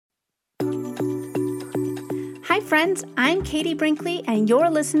friends, I'm Katie Brinkley, and you're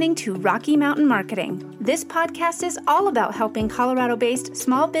listening to Rocky Mountain Marketing. This podcast is all about helping Colorado-based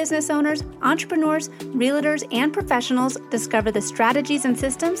small business owners, entrepreneurs, realtors, and professionals discover the strategies and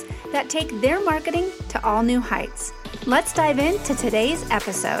systems that take their marketing to all new heights. Let's dive into today's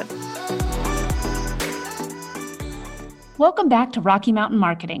episode. Welcome back to Rocky Mountain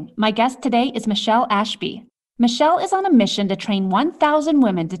Marketing. My guest today is Michelle Ashby. Michelle is on a mission to train 1,000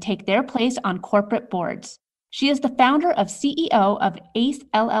 women to take their place on corporate boards. She is the founder of CEO of ACE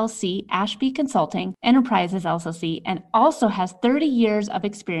LLC, Ashby Consulting Enterprises LLC, and also has 30 years of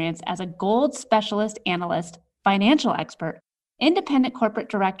experience as a gold specialist analyst, financial expert, independent corporate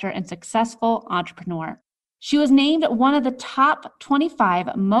director, and successful entrepreneur. She was named one of the top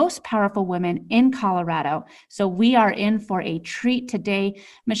 25 most powerful women in Colorado. So we are in for a treat today.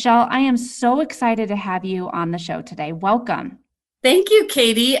 Michelle, I am so excited to have you on the show today. Welcome. Thank you,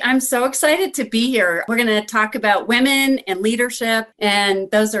 Katie. I'm so excited to be here. We're going to talk about women and leadership, and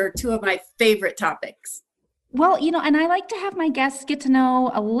those are two of my favorite topics. Well, and I like to have my guests get to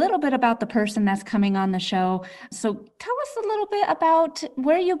know a little bit about the person that's coming on the show. So tell us a little bit about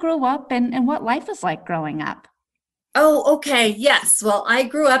where you grew up and what life is like growing up. Oh, okay. Yes. Well, I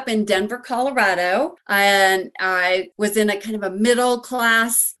grew up in Denver, Colorado, and I was in a kind of a middle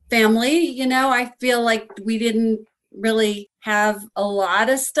class family. I feel like we didn't really have a lot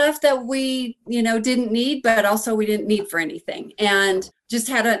of stuff that we, didn't need, but also we didn't need for anything. And just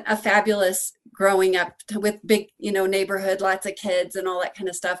had a fabulous growing up with big, neighborhood, lots of kids and all that kind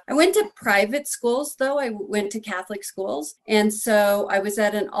of stuff. I went to private schools, though. I went to Catholic schools. And so I was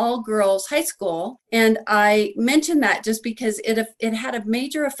at an all-girls high school. And I mentioned that just because it had a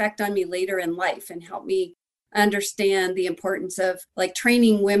major effect on me later in life and helped me understand the importance of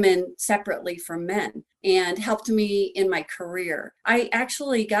training women separately from men, and helped me in my career. I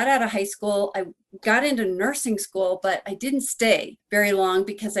actually got out of high school. I got into nursing school, but I didn't stay very long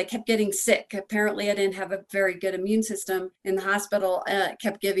because I kept getting sick. Apparently, I didn't have a very good immune system in the hospital. It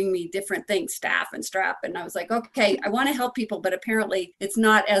kept giving me different things, staph and strep. And I was like, okay, I want to help people, but apparently it's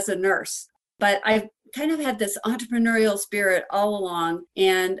not as a nurse. But I kind of had this entrepreneurial spirit all along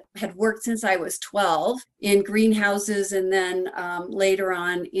and had worked since I was 12 in greenhouses and then later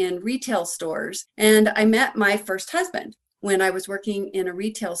on in retail stores. And I met my first husband when I was working in a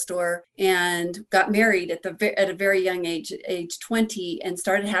retail store and got married at a very young age 20, and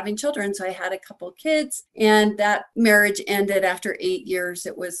started having children. So I had a couple of kids, and that marriage ended after 8 years.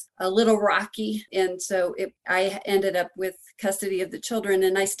 It was a little rocky. And so I ended up with custody of the children,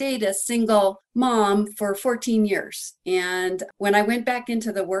 and I stayed a single mom for 14 years. And when I went back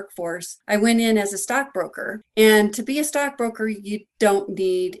into the workforce, I went in as a stockbroker. And to be a stockbroker, you don't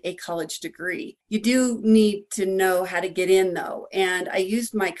need a college degree. You do need to know how to get in, though. And I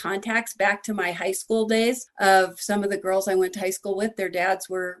used my contacts back to my high school days of some of the girls I went to high school with. Their dads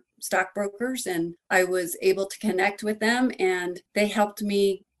were stockbrokers, and I was able to connect with them, and they helped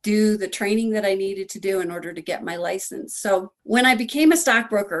me do the training that I needed to do in order to get my license. So when I became a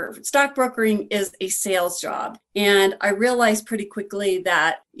stockbroker, stockbrokering is a sales job. And I realized pretty quickly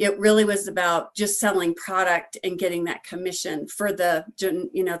that it really was about just selling product and getting that commission for that's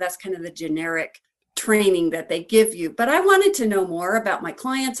kind of the generic training that they give you. But I wanted to know more about my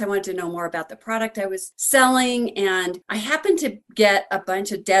clients. I wanted to know more about the product I was selling. And I happened to get a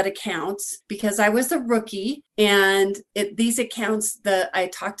bunch of dead accounts because I was a rookie. And these accounts,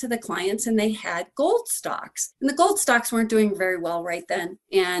 I talked to the clients, and they had gold stocks. And the gold stocks weren't doing very well right then.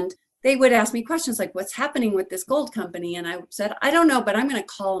 And they would ask me questions like, what's happening with this gold company? And I said, I don't know, but I'm going to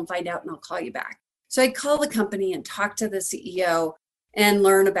call and find out, and I'll call you back. So I'd call the company and talk to the CEO and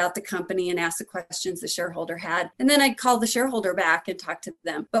learn about the company and ask the questions the shareholder had. And then I'd call the shareholder back and talk to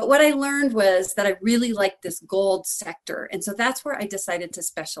them. But what I learned was that I really liked this gold sector. And so that's where I decided to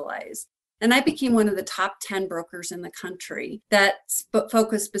specialize. And I became one of the top 10 brokers in the country that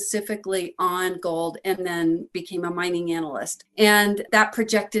focused specifically on gold, and then became a mining analyst. And that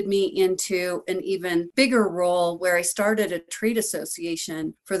projected me into an even bigger role where I started a trade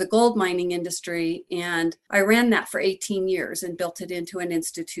association for the gold mining industry. And I ran that for 18 years and built it into an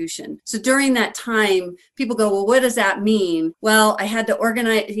institution. So during that time, people go, well, what does that mean? Well, I had to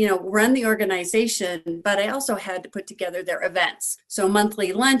organize, run the organization, but I also had to put together their events. So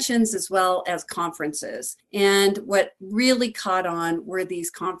monthly luncheons as well as conferences. And what really caught on were these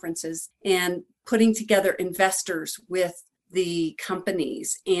conferences and putting together investors with the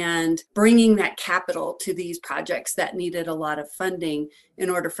companies and bringing that capital to these projects that needed a lot of funding in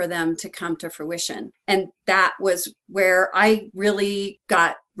order for them to come to fruition. And that was where I really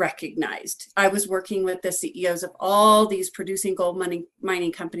got recognized. I was working with the CEOs of all these producing gold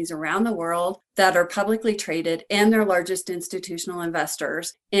mining companies around the world that are publicly traded and their largest institutional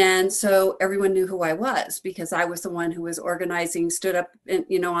investors. And so everyone knew who I was because I was the one who was organizing, stood up,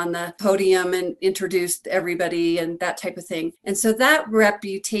 on the podium and introduced everybody and that type of thing. And so that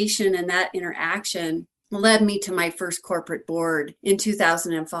reputation and that interaction led me to my first corporate board in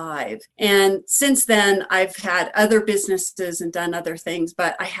 2005. And since then, I've had other businesses and done other things,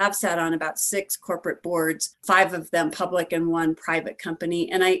 but I have sat on about 6 corporate boards, 5 of them public and 1 private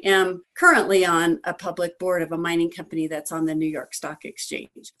company. And I am currently on a public board of a mining company that's on the New York Stock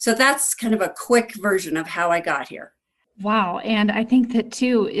Exchange. So that's kind of a quick version of how I got here. Wow. And I think that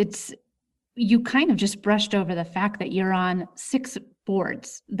too, you kind of just brushed over the fact that you're on 6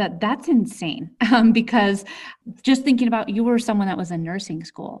 boards. That's insane. Because just thinking about, you were someone that was in nursing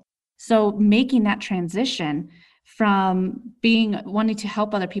school. So making that transition from wanting to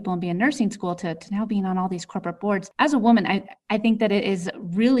help other people and be in nursing school to now being on all these corporate boards. As a woman, I think that it is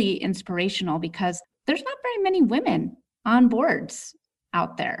really inspirational because there's not very many women on boards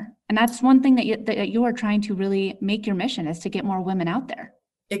out there. And that's one thing that you are trying to really make your mission, is to get more women out there.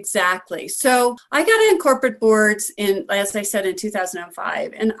 Exactly. So I got in corporate boards as I said, in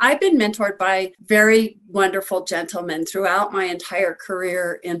 2005, and I've been mentored by very wonderful gentlemen throughout my entire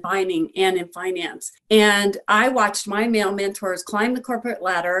career in mining and in finance. And I watched my male mentors climb the corporate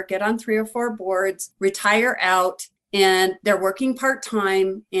ladder, get on 3 or 4 boards, retire out, and they're working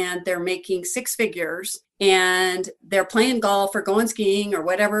part-time and they're making 6 figures. And they're playing golf or going skiing or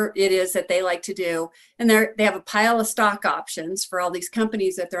whatever it is that they like to do. And they have a pile of stock options for all these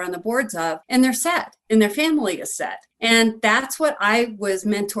companies that they're on the boards of, and they're set and their family is set. And that's what I was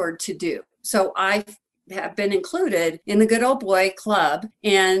mentored to do. So I have been included in the Good Old Boy Club.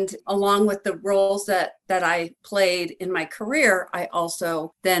 And along with the roles that I played in my career, I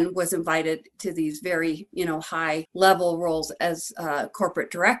also then was invited to these very, high level roles as a corporate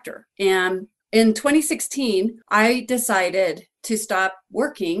director. And in 2016, I decided to stop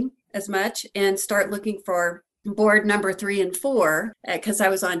working as much and start looking for board number 3 and 4 because I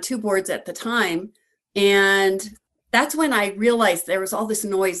was on 2 boards at the time. And that's when I realized there was all this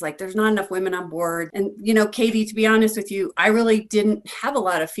noise, like there's not enough women on board. And, Katie, to be honest with you, I really didn't have a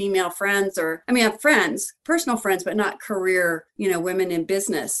lot of female friends I have friends, personal friends, but not career, women in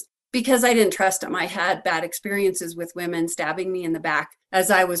business. Because I didn't trust them. I had bad experiences with women stabbing me in the back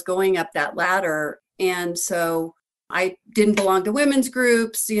as I was going up that ladder. And so I didn't belong to women's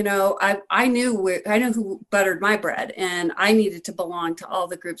groups. I knew who buttered my bread, and I needed to belong to all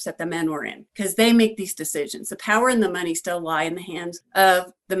the groups that the men were in because they make these decisions. The power and the money still lie in the hands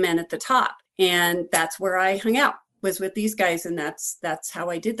of the men at the top. And that's where I hung out, was with these guys. And that's how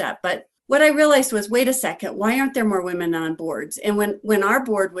I did that. But what I realized was, wait a second, why aren't there more women on boards? And when our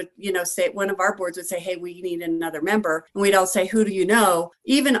board would, say, one of our boards would say, hey, we need another member, and we'd all say, who do you know?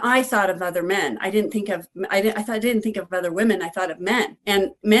 Even I thought of other men. I didn't think of other women. I thought of men and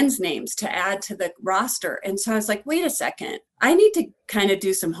men's names to add to the roster. And so I was like, wait a second, I need to kind of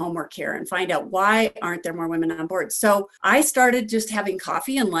do some homework here and find out why aren't there more women on board. So I started just having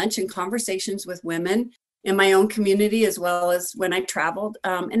coffee and lunch and conversations with women in my own community, as well as when I traveled,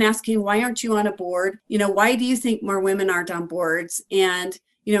 and asking, why aren't you on a board? Why do you think more women aren't on boards? And,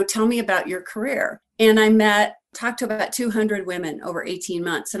 tell me about your career. And I talked to about 200 women over 18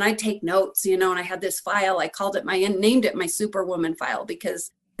 months. And I take notes, and I had this file, I named it my Superwoman file, because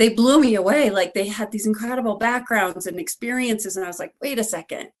they blew me away. Like, they had these incredible backgrounds and experiences. And I was like, wait a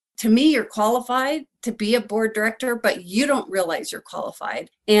second. To me, you're qualified to be a board director, but you don't realize you're qualified.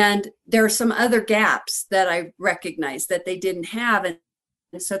 And there are some other gaps that I recognize that they didn't have. And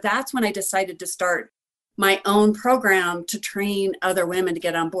so that's when I decided to start my own program to train other women to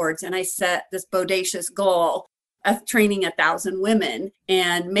get on boards. And I set this bodacious goal of training 1,000 women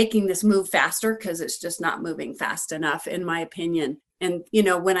and making this move faster, because it's just not moving fast enough, in my opinion. And,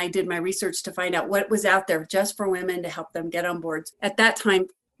 when I did my research to find out what was out there just for women to help them get on boards, at that time,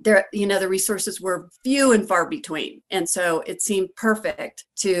 the resources were few and far between. And so it seemed perfect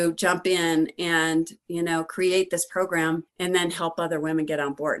to jump in and, create this program and then help other women get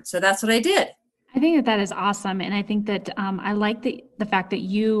on board. So that's what I did. I think that is awesome. And I think that I like the fact that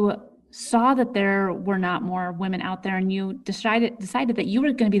you saw that there were not more women out there, and you decided that you were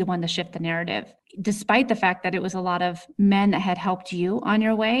going to be the one to shift the narrative. Despite the fact that it was a lot of men that had helped you on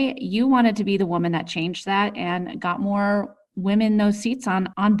your way, you wanted to be the woman that changed that and got more women those seats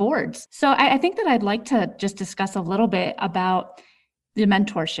on boards. So I think that I'd like to just discuss a little bit about the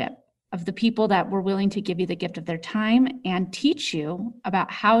mentorship of the people that were willing to give you the gift of their time and teach you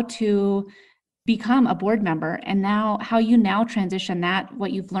about how to become a board member, and now how you now transition that,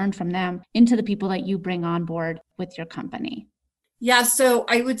 what you've learned from them, into the people that you bring on board with your company. Yeah, so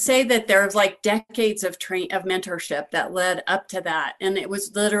I would say that there's like decades of mentorship that led up to that. And it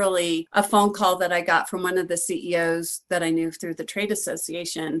was literally a phone call that I got from one of the CEOs that I knew through the trade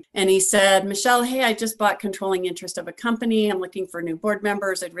association. And he said, Michelle, hey, I just bought controlling interest of a company. I'm looking for new board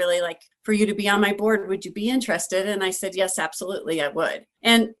members. I'd really like for you to be on my board. Would you be interested? And I said, yes, absolutely, I would.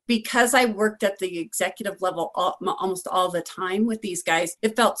 And because I worked at the executive level almost all the time with these guys,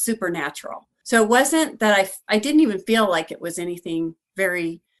 it felt supernatural. So it wasn't that I didn't even feel like it was anything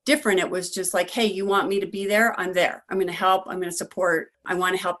very different. It was just like, hey, you want me to be there? I'm there. I'm going to help. I'm going to support. I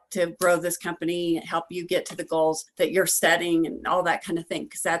want to help to grow this company, help you get to the goals that you're setting and all that kind of thing.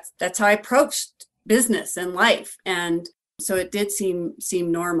 Because that's how I approached business and life. And so it did seem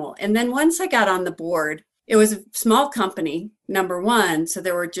normal. And then once I got on the board, it was a small company, number one. So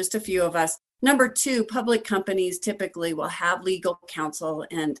there were just a few of us. Number two, public companies typically will have legal counsel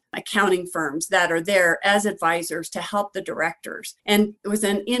and accounting firms that are there as advisors to help the directors. And it was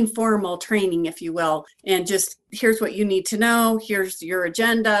an informal training, if you will, and just here's what you need to know. Here's your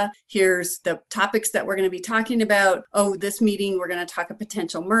agenda. Here's the topics that we're going to be talking about. Oh, this meeting, we're going to talk a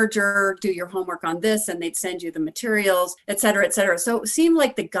potential merger, do your homework on this, and they'd send you the materials, et cetera, et cetera. So it seemed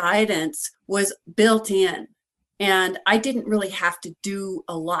like the guidance was built in. And I didn't really have to do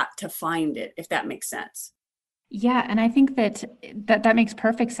a lot to find it, if that makes sense. Yeah, and I think that makes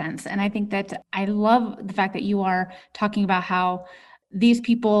perfect sense. And I think that I love the fact that you are talking about how these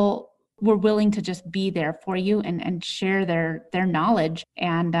people were willing to just be there for you and share their knowledge.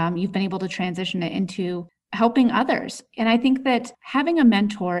 And you've been able to transition it into helping others. And I think that having a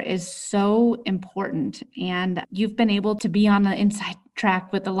mentor is so important. And you've been able to be on the inside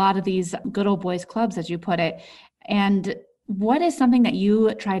track with a lot of these good old boys clubs, as you put it. And what is something that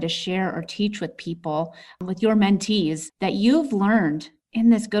you try to share or teach with people, with your mentees, that you've learned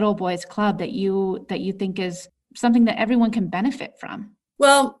in this good old boys club that you think is something that everyone can benefit from?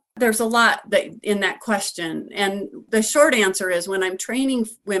 Well, there's a lot in that question. And the short answer is when I'm training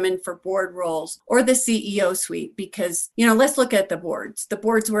women for board roles or the CEO suite, because, let's look at the boards. The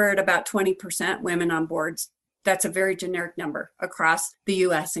boards were at about 20% women on boards. That's a very generic number across the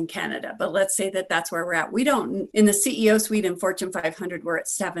US and Canada. But let's say that that's where we're at. We don't, in the CEO suite in Fortune 500, we're at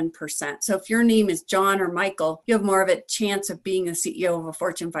 7%. So if your name is John or Michael, you have more of a chance of being a CEO of a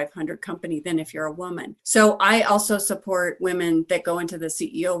Fortune 500 company than if you're a woman. So I also support women that go into the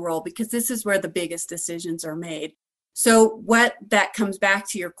CEO role because this is where the biggest decisions are made. So what that comes back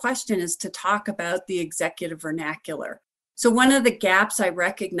to your question is to talk about the executive vernacular. So one of the gaps I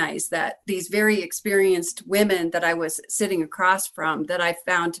recognized that these very experienced women that I was sitting across from that I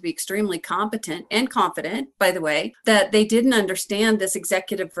found to be extremely competent and confident, by the way, that they didn't understand this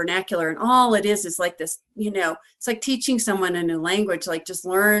executive vernacular. And all it is like this, it's like teaching someone a new language, like just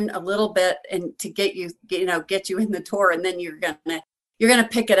learn a little bit and to get you in the door, and then you're going to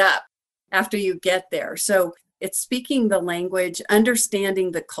pick it up after you get there. So it's speaking the language,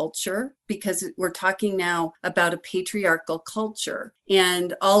 understanding the culture, because we're talking now about a patriarchal culture.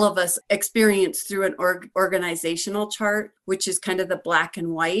 And all of us experience through an organizational chart, which is kind of the black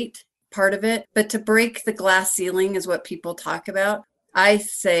and white part of it. But to break the glass ceiling is what people talk about. I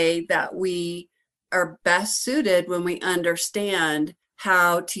say that we are best suited when we understand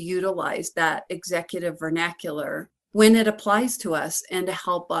how to utilize that executive vernacular when it applies to us, and to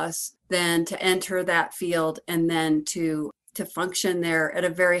help us then to enter that field and then to function there at a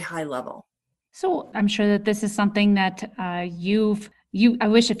very high level. So I'm sure that this is something that I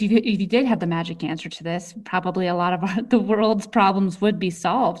wish if you did have the magic answer to this, probably a lot of the world's problems would be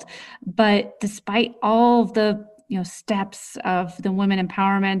solved. But despite all of the steps of the women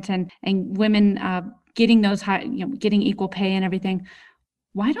empowerment and women getting those high, getting equal pay and everything,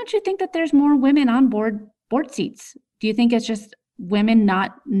 why don't you think that there's more women on board seats? Do you think it's just women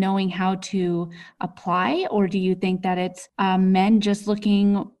not knowing how to apply, or do you think that it's men just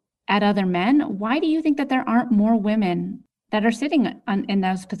looking at other men? Why do you think that there aren't more women that are sitting in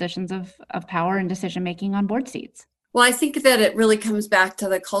those positions of power and decision making on board seats? Well, I think that it really comes back to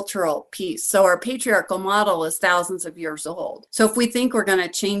the cultural piece. So our patriarchal model is thousands of years old. So if we think we're going to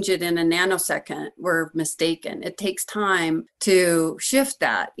change it in a nanosecond, we're mistaken. It takes time to shift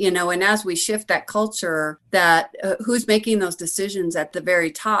that, and as we shift that culture, that who's making those decisions at the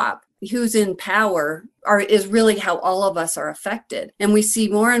very top, who's in power is really how all of us are affected. And we see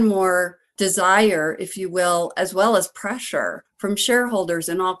more and more desire, if you will, as well as pressure from shareholders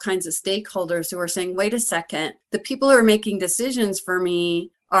and all kinds of stakeholders who are saying, wait a second, the people who are making decisions for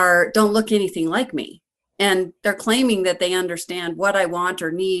me don't look anything like me. and they're claiming that they understand what I want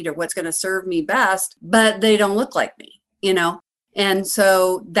or need or what's going to serve me best, but they don't look like me, you know? And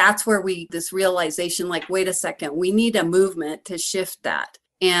so that's where this realization, like, wait a second, we need a movement to shift that.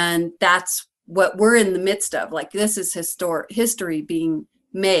 And that's what we're in the midst of. Like, this is history being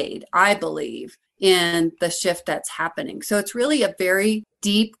made, I believe, in the shift that's happening. So it's really a very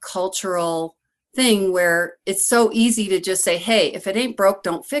deep cultural thing where it's so easy to just say, hey, if it ain't broke,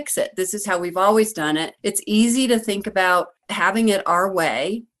 don't fix it. This is how we've always done it. It's easy to think about having it our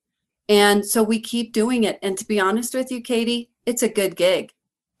way. And so we keep doing it. And to be honest with you, Katie, it's a good gig.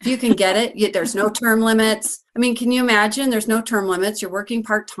 If you can get it, there's no term limits. I mean, can you imagine? There's no term limits. You're working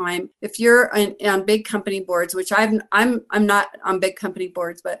part-time. If you're on big company boards, which I'm not on big company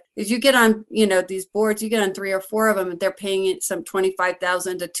boards, but if you get on, these boards, you get on 3 or 4 of them, and they're paying it some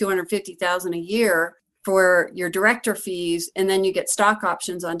 $25,000 to $250,000 a year for your director fees, and then you get stock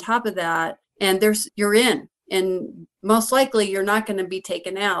options on top of that, and you're in. And most likely you're not going to be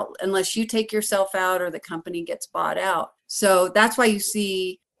taken out unless you take yourself out or the company gets bought out. So that's why you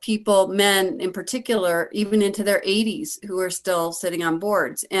see people, men in particular, even into their 80s, who are still sitting on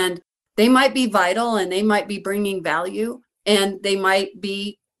boards. And they might be vital and they might be bringing value, and they might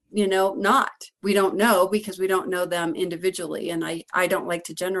be, not. We don't know, because we don't know them individually. And I don't like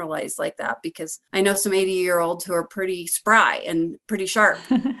to generalize like that, because I know some 80-year-olds who are pretty spry and pretty sharp.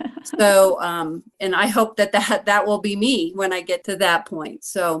 So, and I hope that will be me when I get to that point.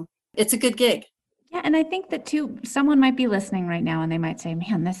 So it's a good gig. Yeah. And I think that too, someone might be listening right now and they might say,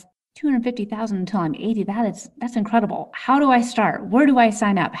 man, this $250,000 until I'm 80, that's incredible. How do I start? Where do I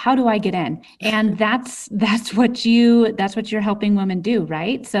sign up? How do I get in? And that's what you're helping women do,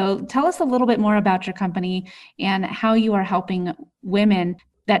 right? So tell us a little bit more about your company and how you are helping women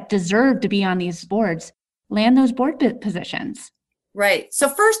that deserve to be on these boards land those board positions. Right. So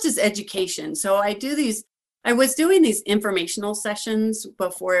first is education. So I was doing these informational sessions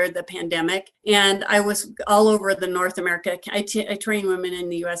before the pandemic, and I was all over the North America. I train women in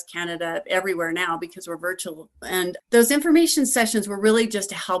the US, Canada, everywhere now, because we're virtual. And those information sessions were really just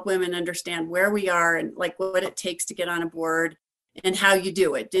to help women understand where we are and like what it takes to get on a board and how you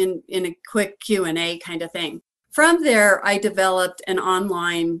do it in a quick Q&A kind of thing. From there, I developed an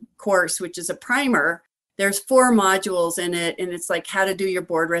online course, which is a primer. There's 4 modules in it, and it's like how to do your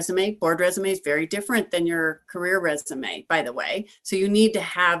board resume. Board resume is very different than your career resume, by the way. So you need to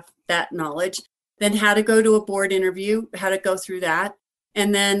have that knowledge. Then how to go to a board interview, how to go through that.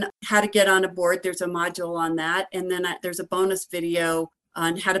 And then how to get on a board. There's a module on that. And then there's a bonus video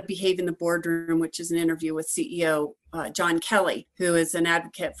on how to behave in the boardroom, which is an interview with CEO John Kelly, who is an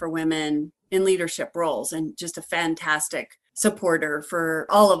advocate for women in leadership roles and just a fantastic supporter for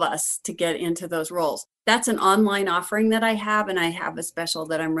all of us to get into those roles. That's an online offering that I have, and I have a special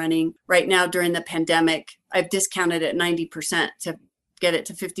that I'm running right now during the pandemic. I've discounted it 90% to get it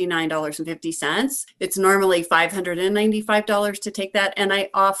to $59.50. It's normally $595 to take that, and I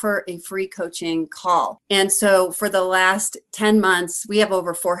offer a free coaching call. And so for the last 10 months, we have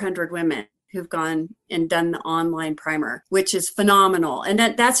over 400 women who've gone and done the online primer, which is phenomenal. And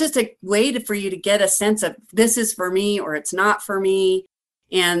that's just a way for you to get a sense of this is for me or it's not for me.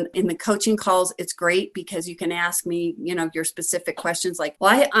 And in the coaching calls, it's great because you can ask me, your specific questions like,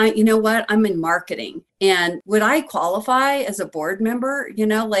 well, I'm in marketing, and would I qualify as a board member?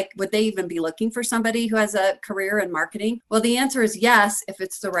 Would they even be looking for somebody who has a career in marketing? Well, the answer is yes, if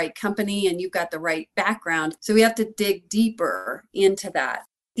it's the right company and you've got the right background. So we have to dig deeper into that.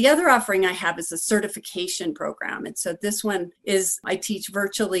 The other offering I have is a certification program. And so this one is, I teach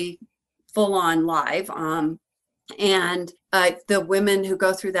virtually full on live. And the women who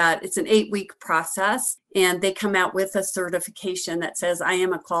go through that, it's an 8-week process, and they come out with a certification that says, I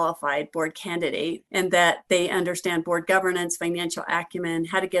am a qualified board candidate, and that they understand board governance, financial acumen,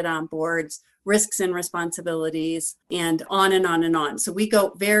 how to get on boards, risks and responsibilities, and on and on and on. So we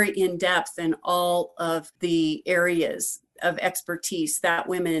go very in depth in all of the areas of expertise that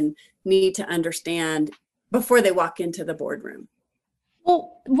women need to understand before they walk into the boardroom.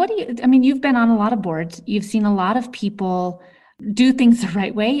 Well, you've been on a lot of boards. You've seen a lot of people do things the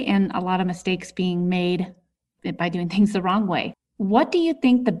right way and a lot of mistakes being made by doing things the wrong way. What do you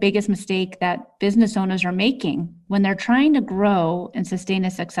think the biggest mistake that business owners are making when they're trying to grow and sustain a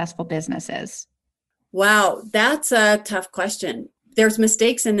successful business is? Wow, that's a tough question. There's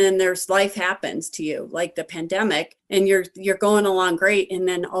mistakes, and then there's life happens to you, like the pandemic, and you're going along great, and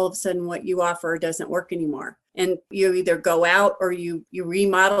then all of a sudden what you offer doesn't work anymore. And you either go out or you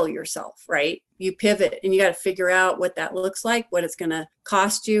remodel yourself, right? You pivot, and you got to figure out what that looks like, what it's going to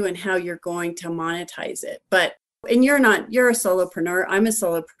cost you, and how you're going to monetize it. And you're a solopreneur. I'm a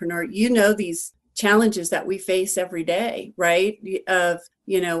solopreneur. These challenges that we face every day, right? Of,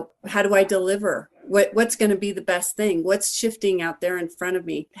 how do I deliver? What's going to be the best thing? What's shifting out there in front of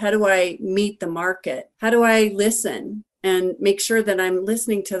me? How do I meet the market? How do I listen and make sure that I'm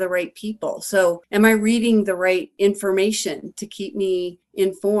listening to the right people? So am I reading the right information to keep me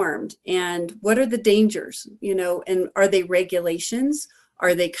informed? And what are the dangers, and are they regulations?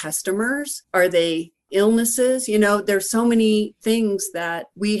 Are they customers? Are they illnesses? There's so many things that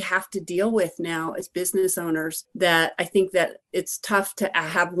we have to deal with now as business owners that I think that it's tough to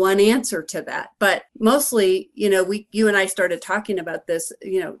have one answer to that. But mostly, you and I started talking about this,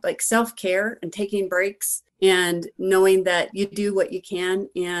 like self-care and taking breaks and knowing that you do what you can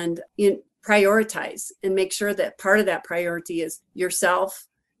and prioritize and make sure that part of that priority is yourself.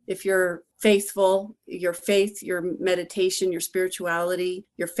 If you're faithful, your faith, your meditation, your spirituality,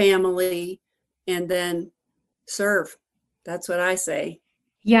 your family, and then serve. That's what I say.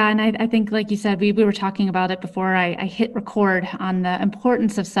 Yeah. And I think, like you said, we were talking about it before I hit record on the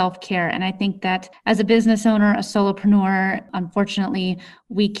importance of self-care. And I think that as a business owner, a solopreneur, unfortunately,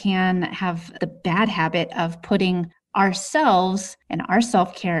 we can have the bad habit of putting ourselves and our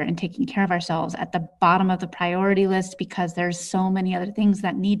self-care and taking care of ourselves at the bottom of the priority list because there's so many other things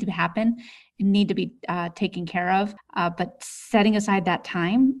that need to happen and need to be taken care of. But setting aside that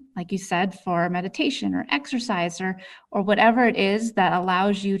time, like you said, for meditation or exercise or whatever it is that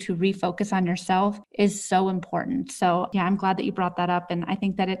allows you to refocus on yourself is so important. So yeah, I'm glad that you brought that up. And I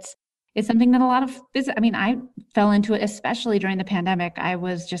think that it's something that a lot of I fell into it, especially during the pandemic. I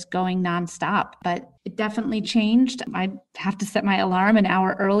was just going nonstop, but it definitely changed. I have to set my alarm an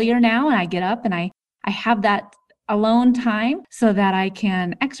hour earlier now, and I get up and I have that alone time so that I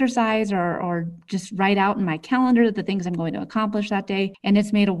can exercise or just write out in my calendar the things I'm going to accomplish that day. And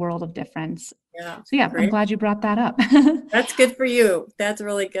it's made a world of difference. Yeah. So yeah, great. I'm glad you brought that up. That's good for you. That's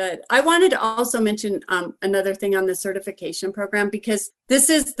really good. I wanted to also mention another thing on the certification program, because this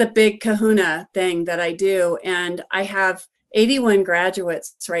is the big kahuna thing that I do. And I have 81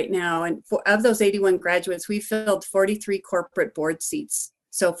 graduates right now. And of those 81 graduates, we filled 43 corporate board seats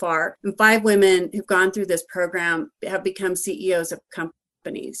so far. And 5 women who've gone through this program have become CEOs of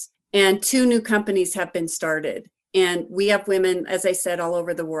companies. And 2 new companies have been started. And we have women, as I said, all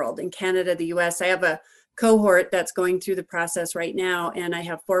over the world, in Canada, the US. I have a cohort that's going through the process right now. And I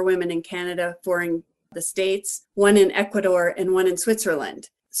have 4 women in Canada, 4 in the States, 1 in Ecuador, and 1 in Switzerland.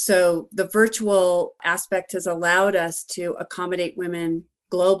 So the virtual aspect has allowed us to accommodate women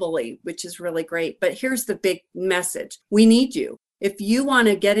globally, which is really great. But here's the big message. We need you. If you want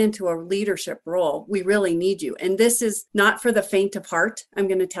to get into a leadership role, we really need you. And this is not for the faint of heart. I'm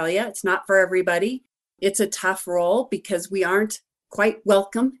going to tell you, it's not for everybody. It's a tough role because we aren't quite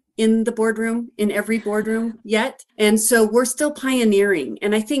welcome in the boardroom, in every boardroom yet. And so we're still pioneering.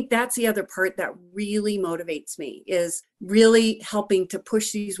 And I think that's the other part that really motivates me, is really helping to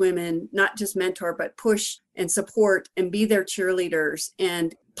push these women, not just mentor, but push and support and be their cheerleaders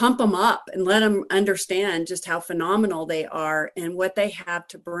and pump them up and let them understand just how phenomenal they are, and what they have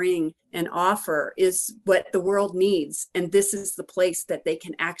to bring and offer is what the world needs. And this is the place that they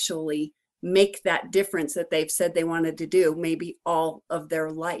can actually make that difference that they've said they wanted to do, maybe all of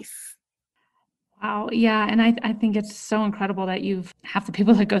their life. Wow. Yeah. And I think it's so incredible that half the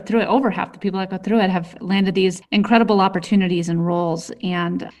people that go through it, over half the people that go through it, have landed these incredible opportunities and roles.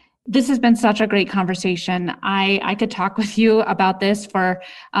 And this has been such a great conversation. I could talk with you about this for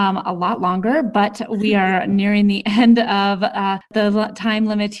a lot longer, but we are nearing the end of the time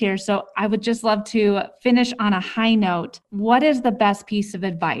limit here. So I would just love to finish on a high note. What is the best piece of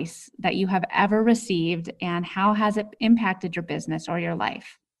advice that you have ever received, and how has it impacted your business or your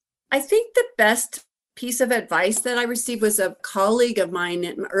life? I think the best piece of advice that I received was a colleague of mine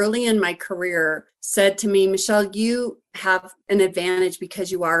early in my career said to me, Michelle, you have an advantage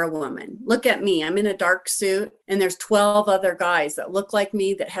because you are a woman. Look at me. I'm in a dark suit and there's 12 other guys that look like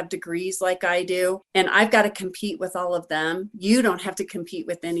me, that have degrees like I do. And I've got to compete with all of them. You don't have to compete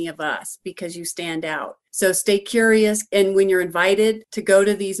with any of us because you stand out. So stay curious. And when you're invited to go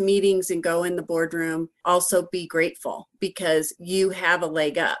to these meetings and go in the boardroom, also be grateful because you have a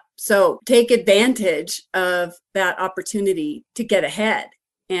leg up. So take advantage of that opportunity to get ahead.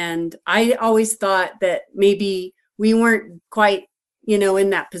 And I always thought that maybe we weren't quite, in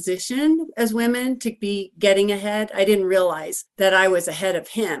that position as women to be getting ahead. I didn't realize that I was ahead of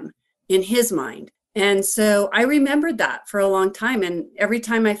him in his mind. And so I remembered that for a long time. And every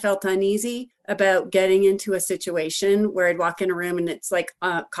time I felt uneasy about getting into a situation where I'd walk in a room and it's like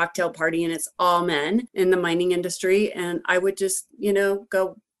a cocktail party and it's all men in the mining industry, and I would just,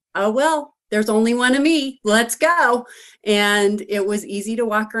 go, oh, well, there's only one of me. Let's go. And it was easy to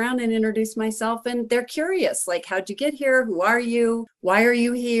walk around and introduce myself. And they're curious, like, how'd you get here? Who are you? Why are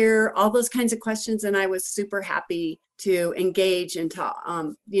you here? All those kinds of questions. And I was super happy to engage and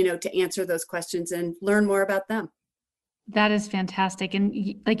to answer those questions and learn more about them. That is fantastic.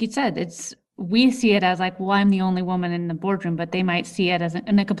 And like you said, we see it as like, well, I'm the only woman in the boardroom, but they might see it as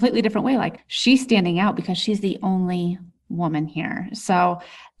in a completely different way. Like, she's standing out because she's the only woman here. So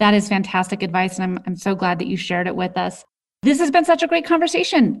that is fantastic advice. And I'm so glad that you shared it with us. This has been such a great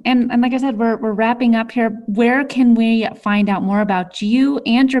conversation. And like I said, we're wrapping up here. Where can we find out more about you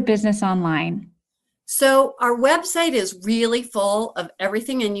and your business online? So our website is really full of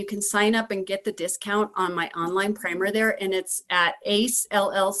everything, and you can sign up and get the discount on my online primer there. And it's at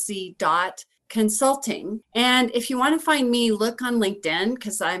acellc.consulting. And if you want to find me, look on LinkedIn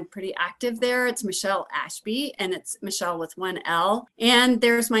because I'm pretty active there. It's Michelle Ashby, and it's Michelle with one L. And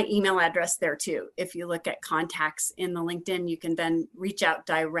there's my email address there too. If you look at contacts in the LinkedIn, you can then reach out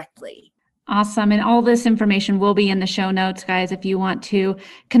directly. Awesome. And all this information will be in the show notes, guys, if you want to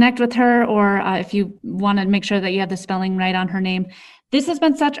connect with her or if you want to make sure that you have the spelling right on her name. This has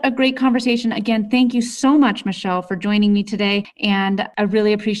been such a great conversation. Again, thank you so much, Michelle, for joining me today. And I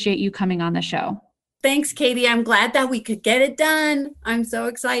really appreciate you coming on the show. Thanks, Katie. I'm glad that we could get it done. I'm so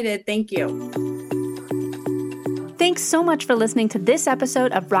excited. Thank you. Thanks so much for listening to this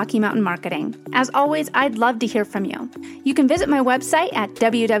episode of Rocky Mountain Marketing. As always, I'd love to hear from you. You can visit my website at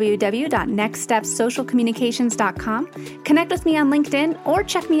www.nextstepsocialcommunications.com, connect with me on LinkedIn, or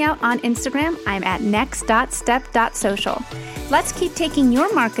check me out on Instagram. I'm at next.step.social. Let's keep taking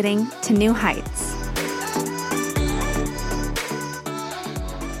your marketing to new heights.